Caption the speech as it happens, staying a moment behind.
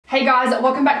Hey guys,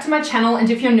 welcome back to my channel, and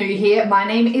if you're new here, my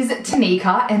name is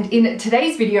Tanika, and in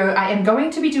today's video I am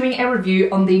going to be doing a review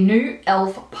on the new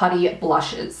e.l.f. Putty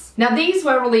Blushes. Now these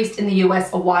were released in the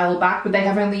US a while back, but they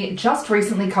have only just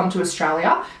recently come to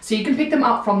Australia, so you can pick them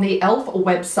up from the e.l.f.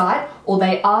 website, or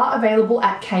they are available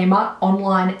at Kmart,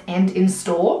 online and in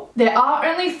store. There are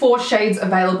only 4 shades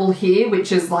available here,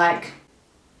 which is like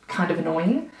kind of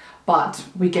annoying, but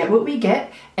we get what we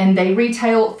get, and they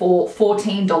retail for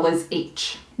 $14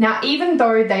 each. Now, even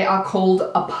though they are called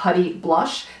a putty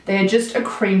blush, they are just a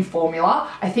cream formula.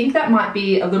 I think that might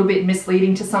be a little bit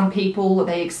misleading to some people.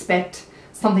 They expect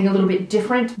something a little bit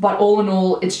different, but all in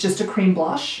all, it's just a cream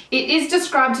blush. It is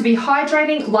described to be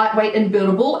hydrating, lightweight and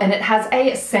buildable, and it has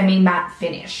a semi-matte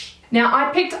finish. Now,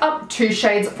 I picked up 2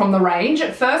 shades from the range.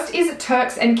 First is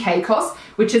Turks and Caicos,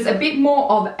 which is a bit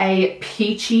more of a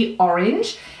peachy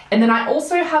orange. And then I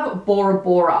also have Bora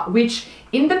Bora, which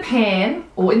in the pan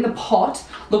or in the pot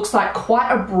looks like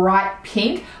quite a bright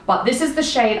pink, but this is the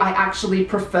shade I actually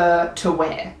prefer to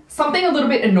wear. Something a little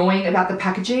bit annoying about the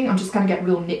packaging, I'm just gonna get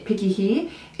real nitpicky here,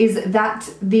 is that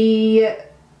the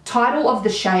title of the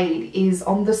shade is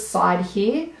on the side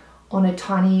here on a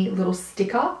tiny little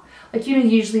sticker. Like, you know,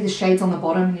 usually the shade's on the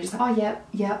bottom and you're just like, oh,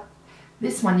 yep.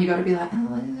 This one you gotta be like,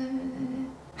 oh.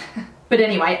 But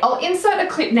anyway, I'll insert a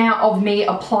clip now of me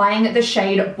applying the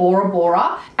shade Bora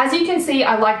Bora. As you can see,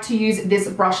 I like to use this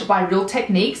brush by Real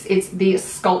Techniques. It's the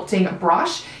sculpting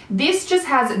brush. This just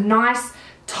has nice,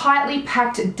 tightly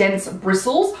packed, dense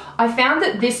bristles. I found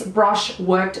that this brush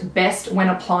worked best when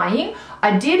applying.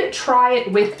 I did try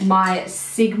it with my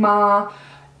Sigma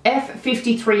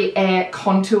F53 Air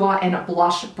contour and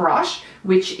blush brush,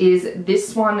 which is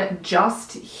this one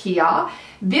just here.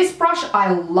 This brush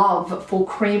I love for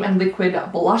cream and liquid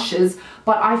blushes,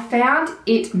 but I found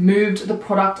it moved the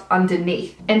product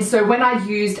underneath. And so when I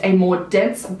used a more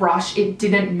dense brush, it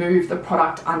didn't move the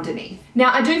product underneath.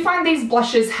 Now, I do find these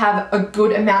blushes have a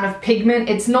good amount of pigment.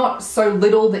 It's not so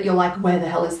little that you're like, where the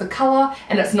hell is the color?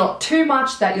 And it's not too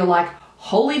much that you're like,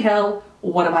 holy hell,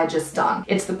 what have I just done?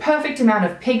 It's the perfect amount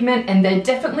of pigment, and they're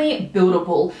definitely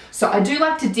buildable. So I do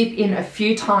like to dip in a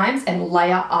few times and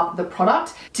layer up the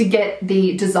product to get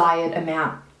the desired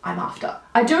amount I'm after.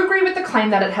 I do agree with the claim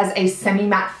that it has a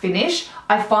semi-matte finish.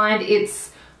 I find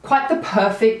it's quite the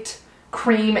perfect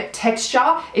cream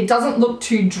texture. It doesn't look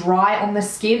too dry on the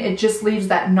skin. It just leaves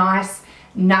that nice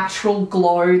natural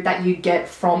glow that you get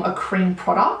from a cream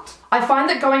product. I find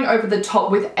that going over the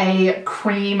top with a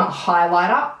cream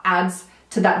highlighter adds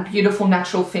to that beautiful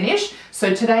natural finish.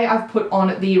 So today I've put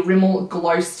on the Rimmel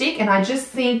Glow Stick, and I just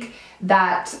think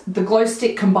that the glow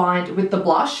stick combined with the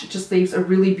blush just leaves a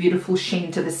really beautiful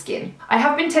sheen to the skin. I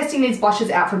have been testing these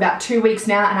blushes out for about 2 weeks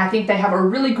now, and I think they have a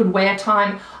really good wear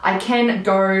time. I can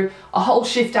go a whole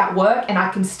shift at work and I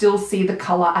can still see the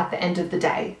color at the end of the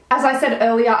day. As I said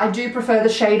earlier, I do prefer the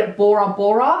shade Bora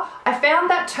Bora. I found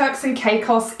that Turks and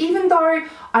Caicos, even though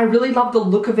I really love the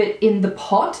look of it in the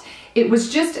pot, it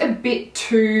was just a bit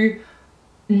too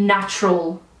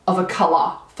natural of a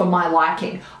color for my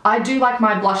liking. I do like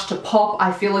my blush to pop.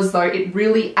 I feel as though it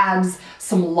really adds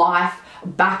some life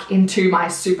back into my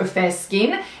super fair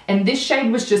skin, and this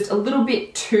shade was just a little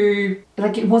bit too,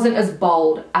 like, it wasn't as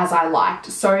bold as I liked.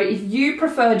 So if you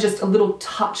prefer just a little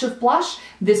touch of blush,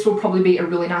 this will probably be a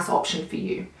really nice option for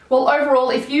you. Well,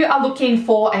 overall, if you are looking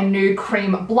for a new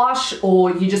cream blush,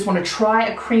 or you just want to try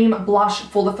a cream blush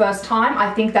for the first time,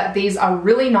 I think that these are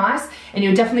really nice and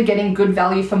you're definitely getting good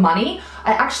value for money.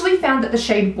 I actually found that the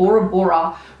shade Bora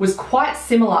Bora was quite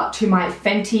similar to my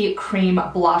Fenty cream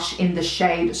blush in the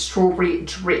shade Strawberry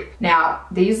Drip. Now,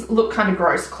 these look kind of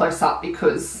gross close up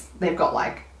because they've got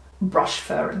like brush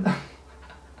fur in them.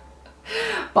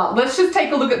 But let's just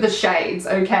take a look at the shades,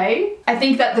 okay? I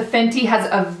think that the Fenty has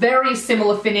a very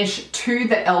similar finish to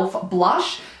the e.l.f.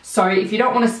 blush. So if you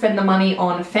don't want to spend the money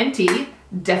on Fenty,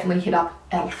 definitely hit up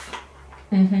e.l.f.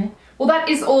 Well, that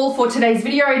is all for today's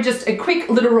video. Just a quick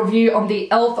little review on the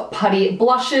e.l.f. Putty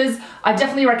Blushes. I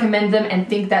definitely recommend them and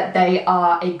think that they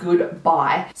are a good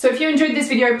buy. So if you enjoyed this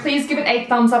video, please give it a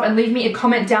thumbs up and leave me a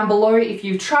comment down below if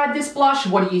you've tried this blush.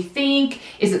 What do you think?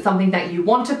 Is it something that you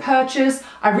want to purchase?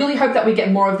 I really hope that we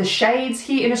get more of the shades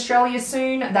here in Australia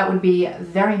soon. That would be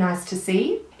very nice to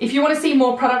see. If you want to see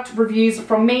more product reviews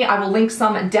from me, I will link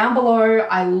some down below.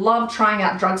 I love trying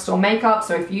out drugstore makeup,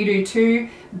 so if you do too,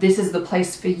 this is the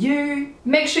place for you.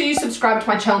 Make sure you subscribe to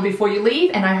my channel before you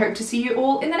leave, and I hope to see you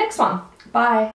all in the next one. Bye.